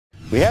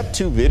We have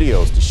two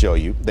videos to show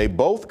you. They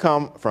both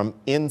come from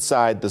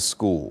inside the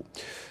school.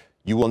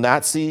 You will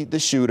not see the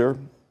shooter.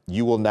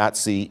 You will not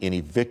see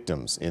any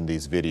victims in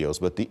these videos,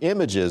 but the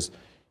images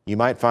you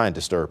might find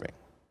disturbing.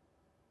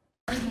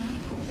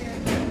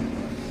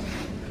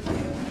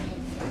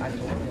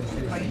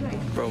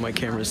 Bro, my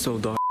camera is so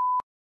dark.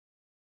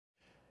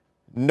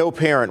 No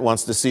parent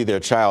wants to see their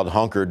child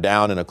hunkered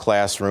down in a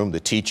classroom, the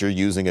teacher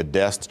using a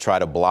desk to try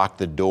to block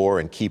the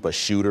door and keep a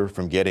shooter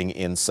from getting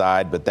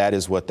inside, but that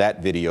is what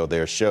that video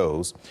there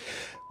shows.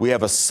 We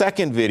have a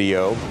second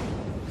video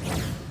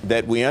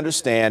that we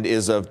understand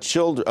is of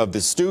the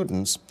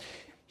students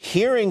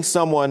hearing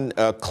someone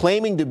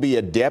claiming to be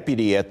a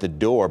deputy at the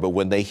door, but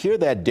when they hear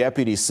that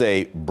deputy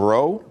say,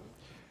 "Bro,"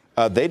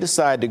 they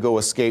decide to go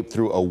escape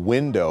through a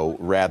window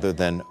rather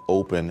than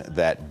open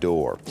that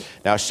door.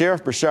 Now,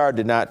 Sheriff Bouchard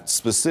did not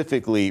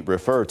specifically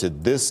refer to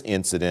this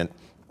incident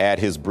at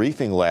his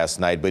briefing last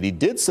night, but he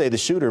did say the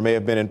shooter may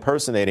have been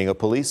impersonating a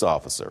police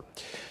officer.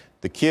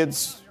 The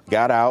kids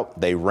got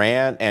out, they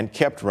ran and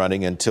kept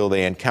running until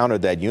they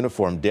encountered that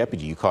uniformed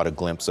deputy you caught a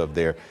glimpse of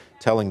there,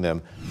 telling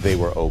them they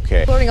were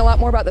okay. Learning a lot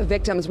more about the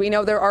victims. We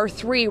know there are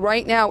 3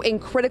 right now in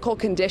critical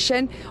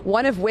condition,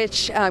 one of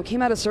which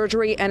came out of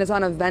surgery and is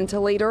on a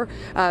ventilator.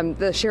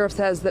 The sheriff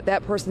says that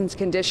that person's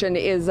condition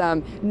is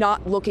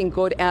not looking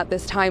good at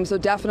this time. So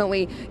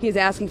definitely he's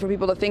asking for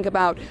people to think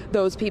about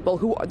those people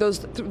who are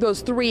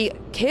those 3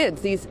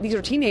 kids. These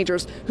are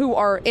teenagers who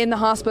are in the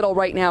hospital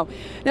right now.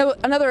 Now,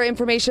 more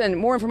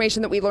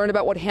information that we learned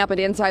about what happened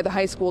inside the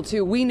high school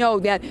too. We know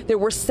that there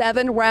were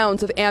 7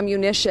 rounds of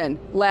ammunition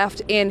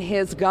left in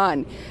his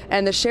gun.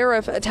 And the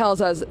sheriff tells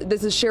us,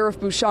 this is Sheriff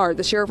Bouchard,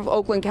 the sheriff of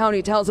Oakland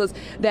County, tells us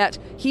that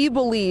he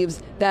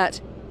believes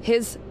that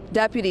his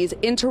deputies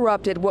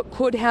interrupted what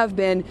could have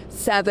been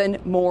 7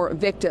 more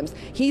victims.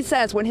 He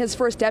says when his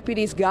first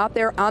deputies got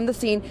there on the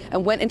scene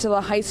and went into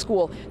the high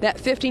school, that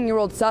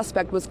 15-year-old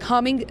suspect was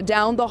coming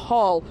down the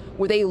hall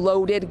with a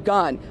loaded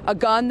gun, a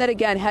gun that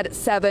again had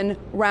 7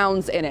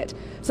 rounds in it.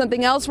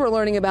 Something else we're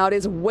learning about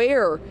is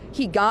where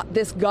he got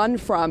this gun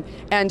from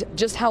and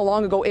just how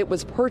long ago it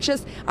was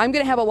purchased. I'm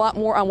going to have a lot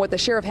more on what the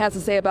sheriff has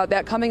to say about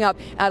that coming up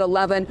at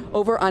 11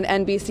 over on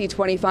NBC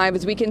 25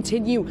 as we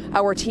continue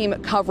our team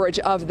coverage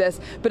of this.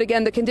 But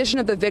again, the condition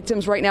of the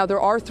victims right now, there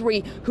are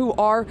 3 who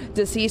are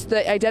deceased.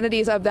 The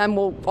identities of them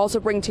we'll also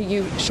bring to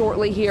you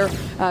shortly here.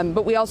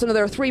 But we also know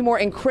there are 3 more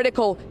in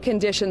critical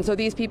condition. So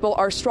these people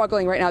are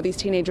struggling right now, these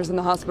teenagers in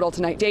the hospital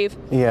tonight. Dave?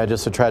 Yeah,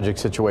 just a tragic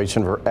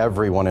situation for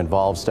everyone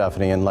involved,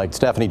 Stephanie. And like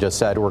Stephanie just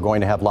said, we're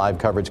going to have live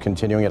coverage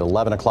continuing at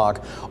 11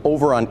 o'clock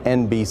over on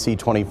NBC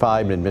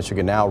 25.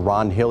 Mid-Michigan Now.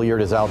 Ron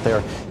Hilliard is out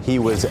there. He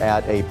was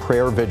at a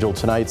prayer vigil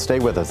tonight. Stay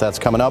with us. That's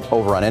coming up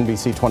over on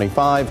NBC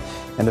 25.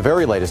 And the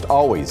very latest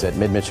always at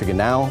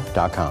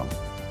MidMichiganNow.com.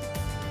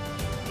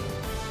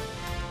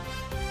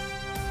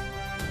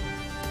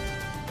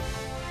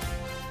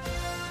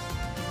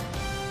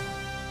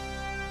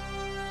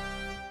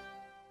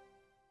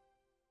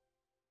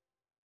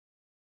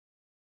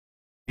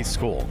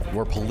 School,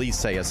 where police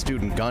say a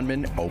student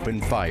gunman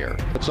opened fire.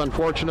 It's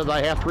unfortunate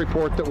I have to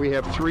report that we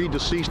have 3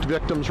 deceased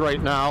victims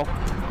right now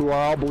who are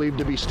all believed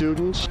to be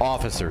students.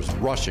 Officers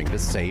rushing to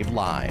save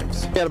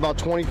lives. We had about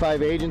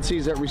 25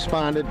 agencies that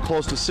responded,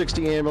 close to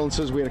 60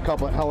 ambulances. We had a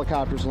couple of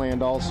helicopters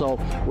land also.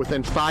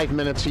 Within 5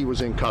 minutes, he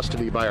was in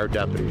custody by our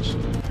deputies.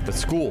 The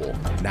school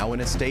now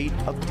in a state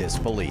of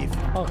disbelief.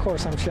 Of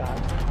course, I'm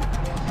shocked.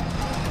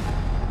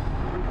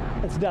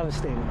 It's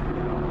devastating.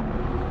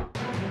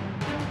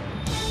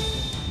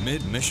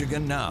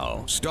 Mid-Michigan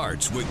Now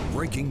starts with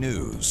breaking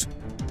news.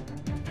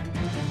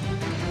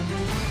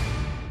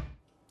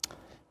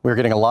 We're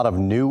getting a lot of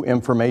new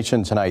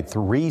information tonight.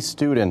 3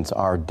 students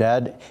are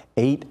dead,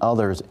 8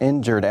 others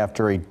injured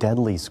after a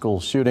deadly school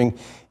shooting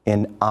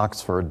in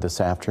Oxford this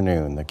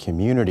afternoon. The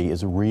community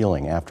is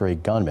reeling after a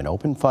gunman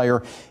opened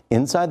fire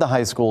inside the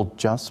high school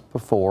just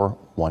before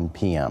 1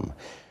 p.m.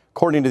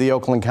 According to the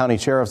Oakland County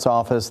Sheriff's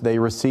Office, they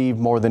received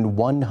more than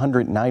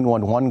 100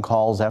 911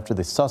 calls after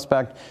the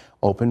suspect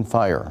opened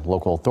fire.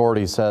 Local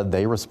authorities said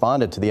they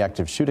responded to the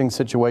active shooting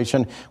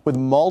situation with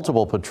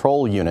multiple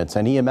patrol units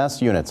and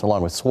EMS units,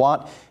 along with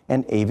SWAT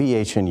and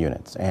aviation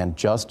units. And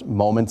just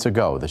moments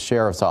ago, the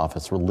Sheriff's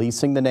Office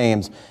releasing the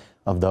names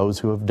of those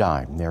who have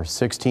died. They're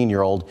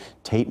 16-year-old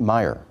Tate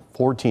Meyer,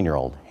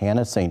 14-year-old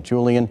Hannah St.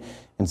 Julian,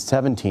 and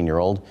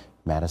 17-year-old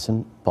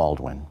Madison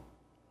Baldwin.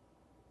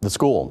 The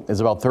school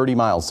is about 30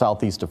 miles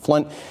southeast of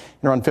Flint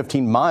and around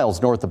 15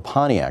 miles north of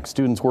Pontiac.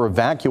 Students were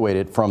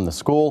evacuated from the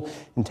school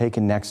and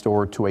taken next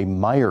door to a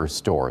Meijer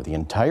store. The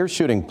entire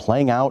shooting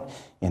playing out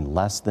in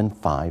less than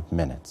 5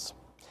 minutes.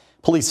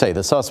 Police say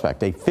the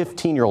suspect, a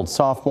 15-year-old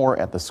sophomore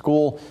at the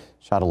school,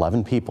 shot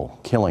 11 people,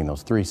 killing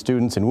those 3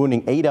 students and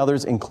wounding 8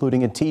 others,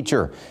 including a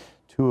teacher.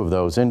 2 of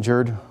those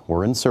injured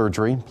were in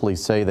surgery.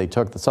 Police say they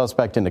took the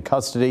suspect into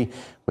custody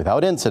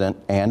without incident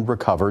and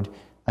recovered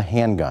a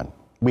handgun.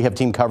 We have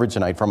team coverage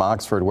tonight from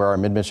Oxford, where our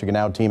Mid-Michigan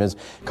Now team is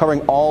covering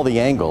all the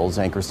angles.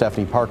 Anchor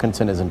Stephanie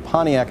Parkinson is in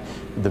Pontiac.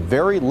 The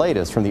very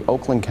latest from the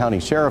Oakland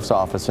County Sheriff's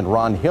Office, and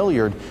Ron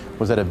Hilliard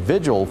was at a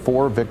vigil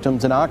for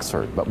victims in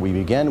Oxford. But we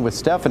begin with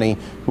Stephanie,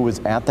 who was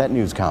at that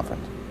news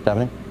conference.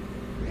 Stephanie?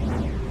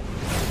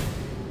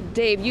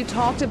 Dave, you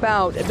talked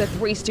about the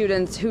 3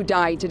 students who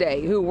died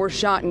today, who were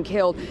shot and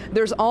killed.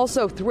 There's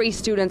also 3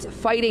 students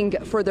fighting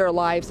for their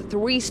lives,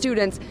 3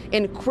 students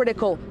in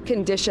critical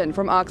condition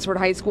from Oxford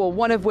High School,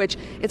 one of which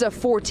is a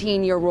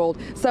 14-year-old,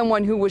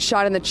 someone who was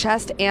shot in the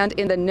chest and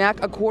in the neck,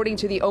 according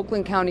to the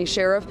Oakland County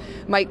Sheriff,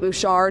 Mike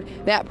Bouchard.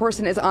 That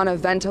person is on a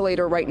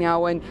ventilator right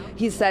now, and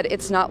he said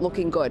it's not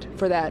looking good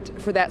for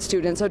that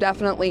student. So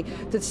definitely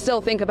to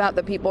still think about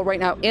the people right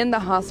now in the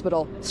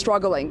hospital,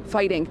 struggling,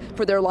 fighting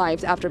for their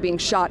lives after being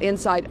shot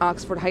inside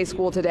Oxford High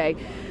School today.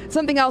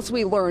 Something else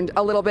we learned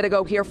a little bit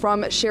ago here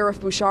from Sheriff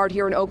Bouchard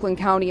here in Oakland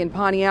County in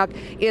Pontiac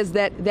is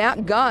that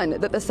that gun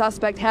that the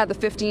suspect had, the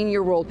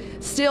 15-year-old,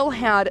 still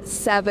had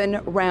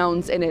 7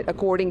 rounds in it,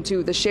 according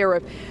to the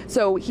sheriff.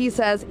 So he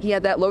says he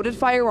had that loaded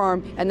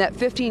firearm, and that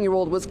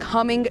 15-year-old was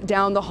coming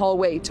down the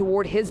hallway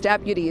toward his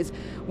deputies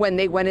when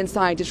they went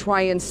inside to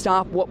try and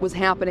stop what was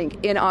happening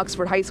in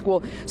Oxford High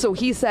School. So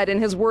he said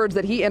in his words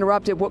that he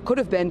interrupted what could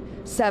have been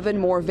 7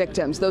 more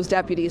victims, those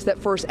deputies that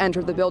first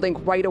entered the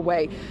building right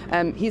away.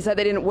 He said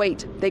they didn't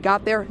wait. They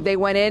got there, they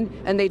went in,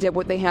 and they did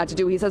what they had to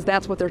do. He says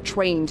that's what they're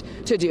trained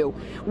to do.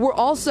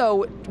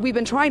 We've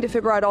been trying to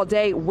figure out all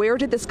day, where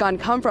did this gun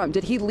come from?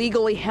 Did he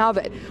legally have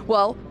it?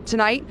 Well,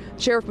 tonight,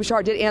 Sheriff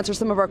Bouchard did answer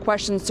some of our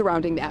questions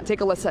surrounding that. Take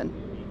a listen.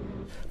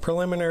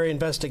 Preliminary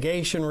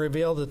investigation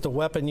revealed that the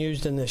weapon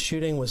used in this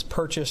shooting was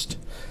purchased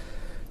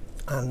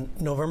on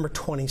November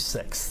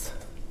 26th,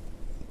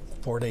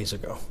 4 days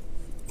ago,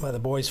 by the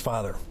boy's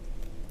father.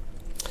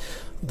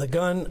 The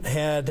gun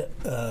had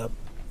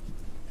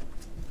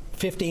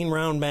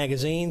 15-round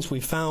magazines.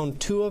 We found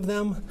 2 of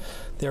them.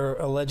 There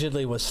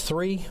allegedly was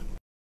 3.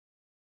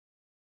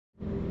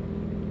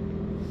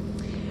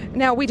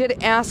 Now, we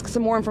did ask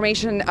some more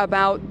information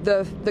about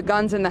the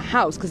guns in the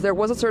house, because there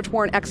was a search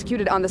warrant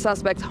executed on the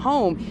suspect's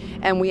home,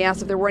 and we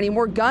asked if there were any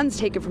more guns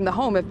taken from the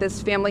home, if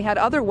this family had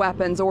other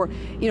weapons, or,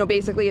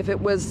 basically if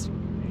it was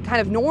kind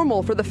of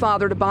normal for the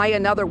father to buy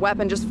another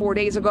weapon just 4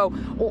 days ago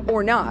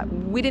or not.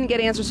 We didn't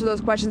get answers to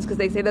those questions because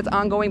they say that's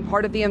ongoing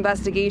part of the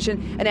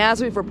investigation. And as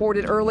we've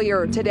reported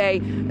earlier today,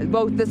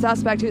 both the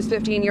suspect, who's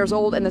 15 years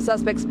old, and the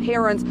suspect's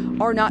parents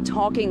are not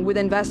talking with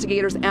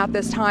investigators at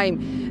this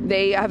time.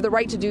 They have the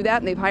right to do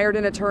that, and they've hired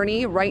an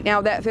attorney. Right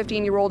now, that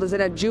 15-year-old is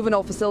in a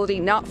juvenile facility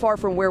not far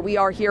from where we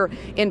are here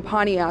in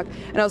Pontiac.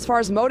 And as far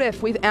as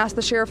motive, we've asked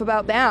the sheriff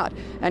about that.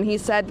 And he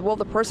said, well,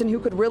 the person who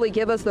could really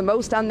give us the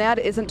most on that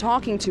isn't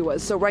talking to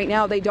us. So right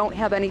now, they don't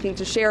have anything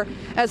to share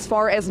as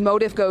far as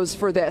motive goes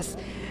for this.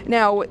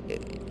 Now,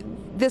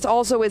 this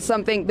also is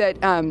something that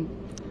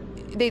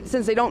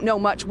since they don't know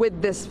much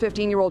with this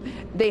 15-year-old,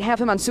 they have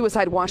him on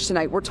suicide watch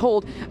tonight. We're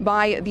told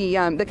by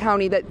the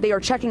county that they are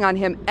checking on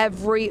him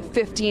every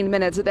 15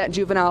 minutes at that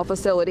juvenile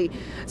facility.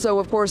 So,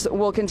 of course,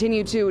 we'll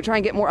continue to try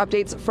and get more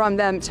updates from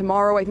them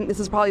tomorrow. I think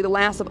this is probably the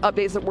last of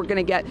updates that we're going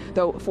to get,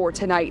 though, for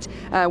tonight.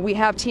 We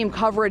have team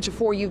coverage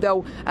for you,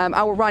 though.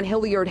 Our Ron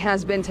Hilliard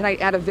has been tonight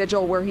at a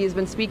vigil where he has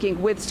been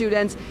speaking with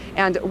students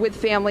and with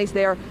families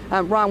there.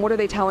 Ron, what are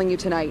they telling you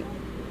tonight?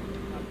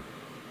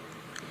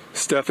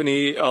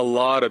 Stephanie, a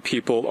lot of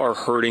people are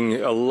hurting,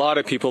 a lot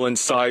of people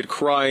inside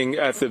crying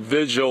at the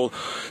vigil,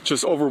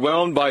 just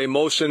overwhelmed by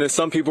emotion, and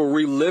some people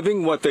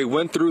reliving what they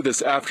went through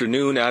this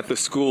afternoon at the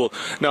school.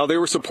 Now, they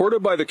were supported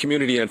by the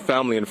community and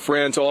family and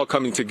friends all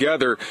coming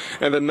together,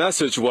 and the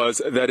message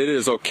was that it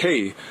is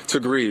okay to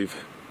grieve.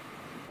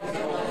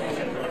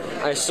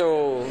 I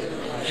still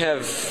have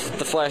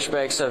the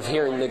flashbacks of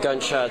hearing the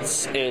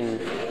gunshots and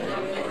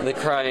the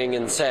crying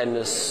and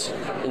sadness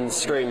and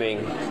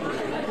screaming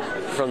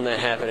from that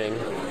happening.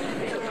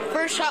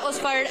 First shot was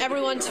fired,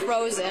 everyone's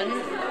frozen.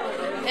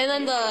 And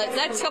then the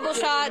next couple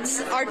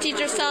shots, our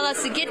teachers telling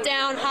us to get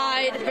down,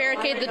 hide,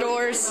 barricade the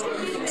doors.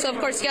 So of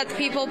course you got the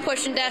people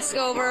pushing desks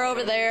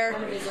over there.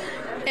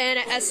 And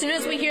as soon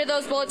as we hear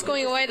those bullets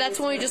going away, that's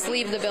when we just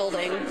leave the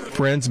building.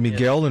 Friends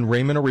Miguel and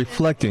Raymond are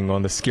reflecting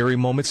on the scary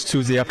moments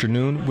Tuesday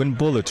afternoon when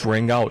bullets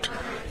rang out.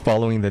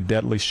 Following the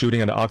deadly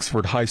shooting at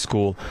Oxford High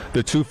School,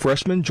 the 2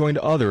 freshmen joined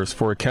others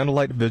for a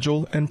candlelight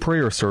vigil and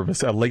prayer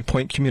service at Lake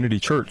Point Community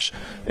Church.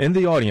 In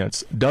the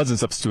audience,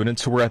 dozens of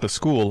students who were at the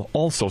school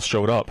also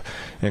showed up,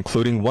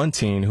 including one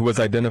teen who was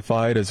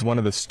identified as one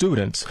of the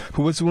students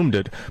who was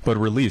wounded but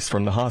released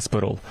from the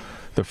hospital.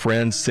 The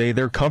friends say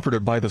they're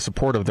comforted by the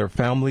support of their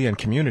family and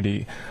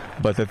community,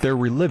 but that they're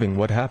reliving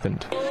what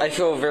happened. I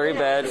feel very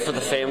bad for the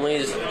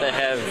families that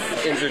have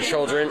injured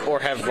children or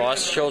have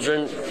lost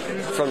children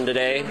from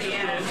today.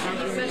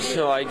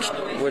 So I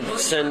would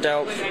send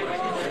out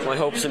my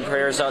hopes and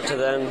prayers out to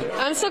them.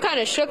 I'm still kind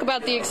of shook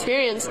about the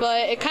experience,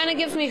 but it kind of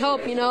gives me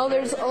hope.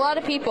 There's a lot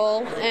of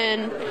people,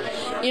 and,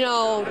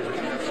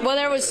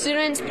 whether it was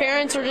students,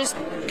 parents, or just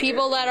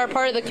people that are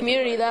part of the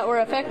community that were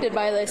affected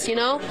by this,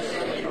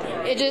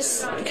 it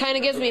just kind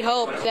of gives me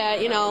hope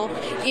that, you know,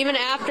 even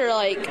after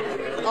like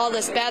all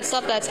this bad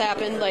stuff that's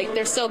happened, like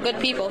there's still good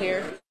people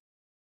here.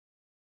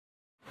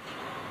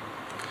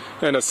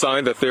 And a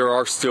sign that there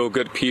are still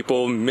good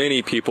people,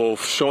 many people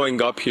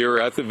showing up here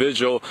at the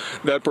vigil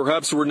that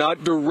perhaps were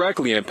not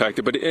directly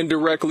impacted, but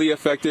indirectly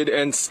affected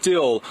and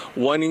still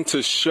wanting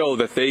to show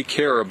that they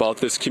care about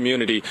this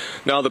community.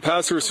 Now, the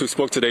pastors who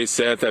spoke today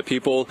said that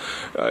people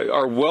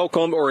are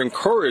welcome or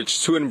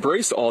encouraged to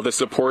embrace all the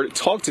support,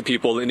 talk to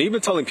people, and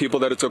even telling people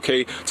that it's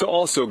okay to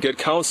also get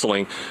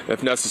counseling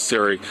if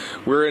necessary.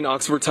 We're in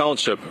Oxford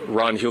Township.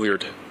 Ron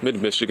Hilliard,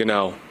 Mid-Michigan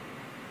Now.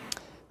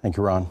 Thank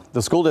you, Ron.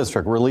 The school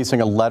district releasing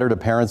a letter to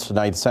parents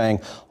tonight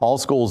saying all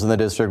schools in the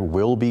district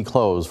will be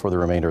closed for the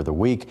remainder of the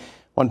week.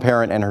 One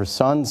parent and her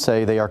son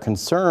say they are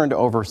concerned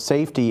over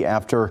safety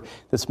after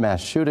this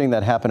mass shooting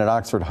that happened at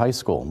Oxford High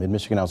School.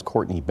 Mid-Michigan Now's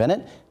Courtney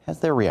Bennett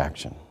has their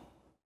reaction.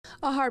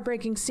 A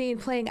heartbreaking scene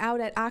playing out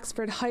at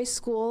Oxford High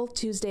School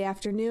Tuesday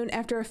afternoon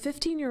after a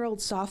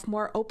 15-year-old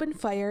sophomore opened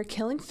fire,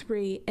 killing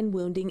 3 and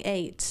wounding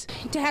 8.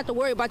 To have to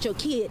worry about your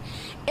kid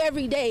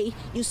every day,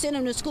 you send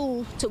them to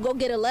school to go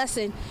get a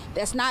lesson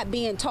that's not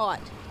being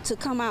taught, to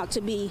come out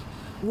to be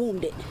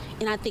wounded,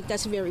 and I think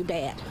that's very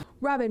bad.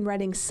 Robin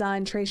Redding's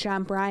son,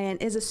 Trayshawn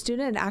Bryant, is a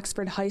student at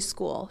Oxford High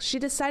School. She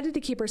decided to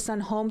keep her son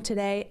home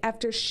today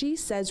after she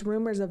says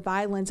rumors of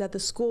violence at the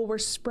school were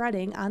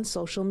spreading on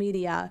social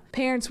media.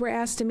 Parents were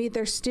asked to meet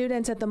their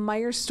students at the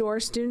Meijer store.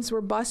 Students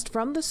were bused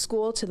from the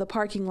school to the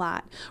parking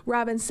lot.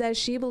 Robin says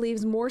she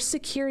believes more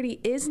security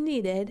is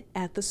needed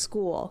at the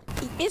school.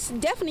 It's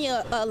definitely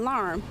an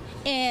alarm,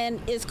 and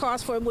it's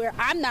cause for where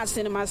I'm not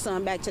sending my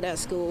son back to that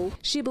school.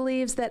 She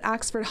believes that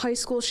Oxford High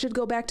School should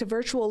go back to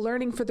virtual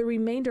learning for the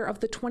remainder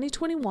of the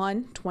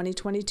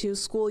 2021-2022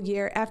 school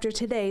year after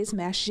today's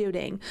mass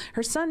shooting.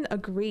 Her son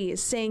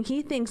agrees, saying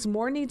he thinks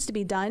more needs to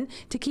be done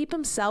to keep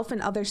himself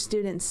and other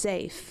students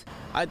safe.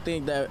 I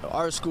think that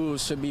our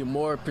schools should be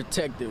more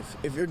protective.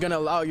 If you're going to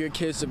allow your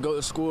kids to go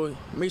to school,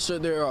 make sure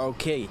they're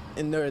okay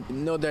and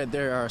know that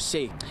they are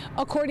safe.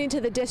 According to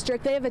the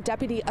district, they have a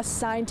deputy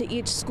assigned to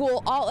each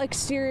school. All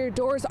exterior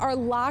doors are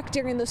locked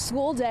during the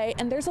school day,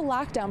 and there's a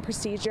lockdown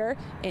procedure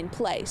in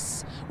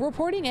place.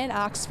 Reporting in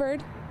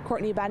Oxford,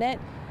 Courtney Bennett,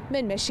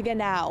 Mid-Michigan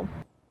Now.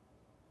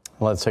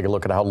 Let's take a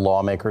look at how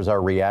lawmakers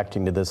are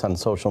reacting to this on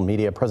social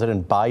media.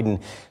 President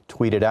Biden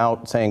tweeted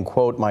out saying,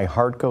 quote, "My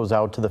heart goes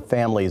out to the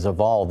families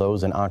of all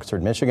those in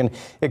Oxford, Michigan,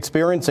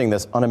 experiencing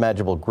this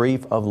unimaginable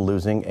grief of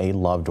losing a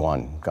loved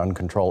one." Gun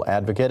control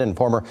advocate and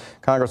former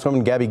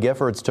Congresswoman Gabby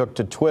Giffords took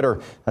to Twitter.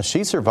 Now,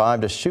 she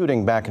survived a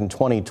shooting back in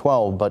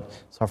 2012, but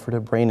suffered a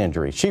brain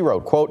injury. She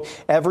wrote, quote,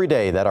 "Every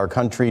day that our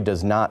country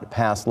does not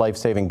pass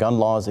life-saving gun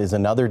laws is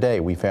another day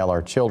we fail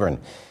our children."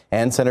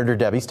 And Senator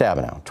Debbie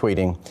Stabenow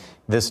tweeting,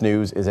 "This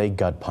news is a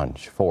gut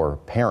punch for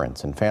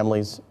parents and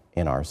families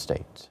in our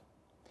state."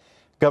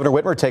 Governor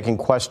Whitmer taking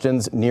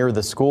questions near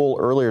the school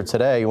earlier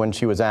today when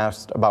she was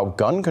asked about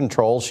gun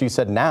control. She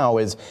said now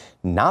is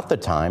not the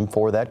time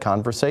for that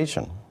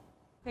conversation.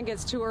 I think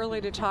it's too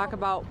early to talk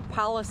about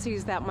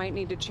policies that might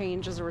need to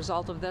change as a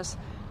result of this.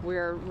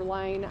 We're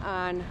relying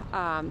on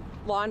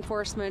law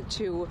enforcement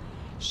to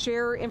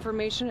share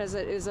information as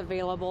it is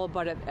available,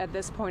 but at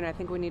this point I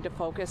think we need to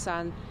focus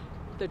on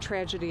the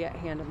tragedy at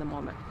hand in the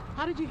moment.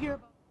 How did you hear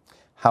about?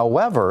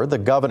 However, the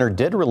governor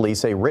did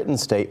release a written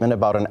statement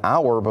about an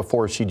hour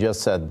before she just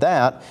said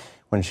that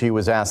when she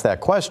was asked that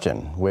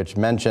question, which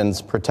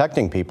mentions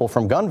protecting people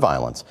from gun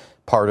violence.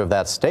 Part of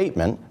that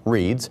statement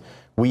reads,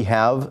 "We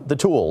have the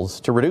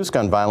tools to reduce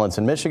gun violence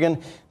in Michigan.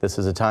 This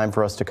is a time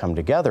for us to come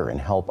together and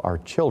help our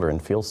children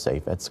feel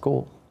safe at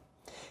school."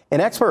 An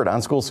expert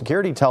on school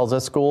security tells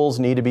us schools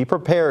need to be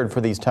prepared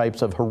for these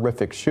types of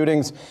horrific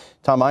shootings.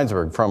 Tom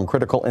Einsberg from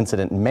Critical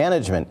Incident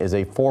Management is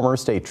a former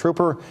state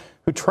trooper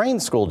who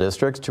trains school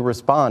districts to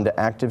respond to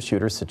active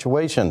shooter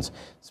situations.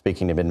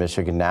 Speaking to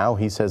Mid-Michigan Now,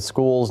 he says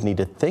schools need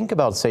to think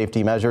about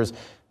safety measures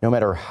no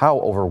matter how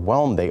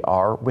overwhelmed they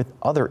are with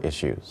other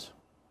issues.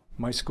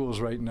 My schools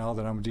right now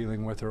that I'm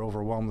dealing with are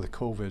overwhelmed with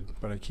COVID,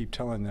 but I keep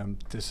telling them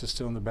this is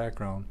still in the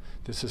background.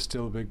 This is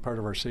still a big part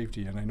of our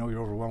safety, and I know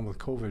you're overwhelmed with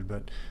COVID,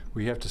 but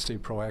we have to stay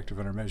proactive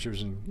in our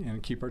measures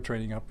and keep our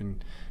training up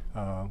and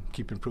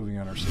keep improving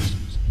on our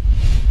systems.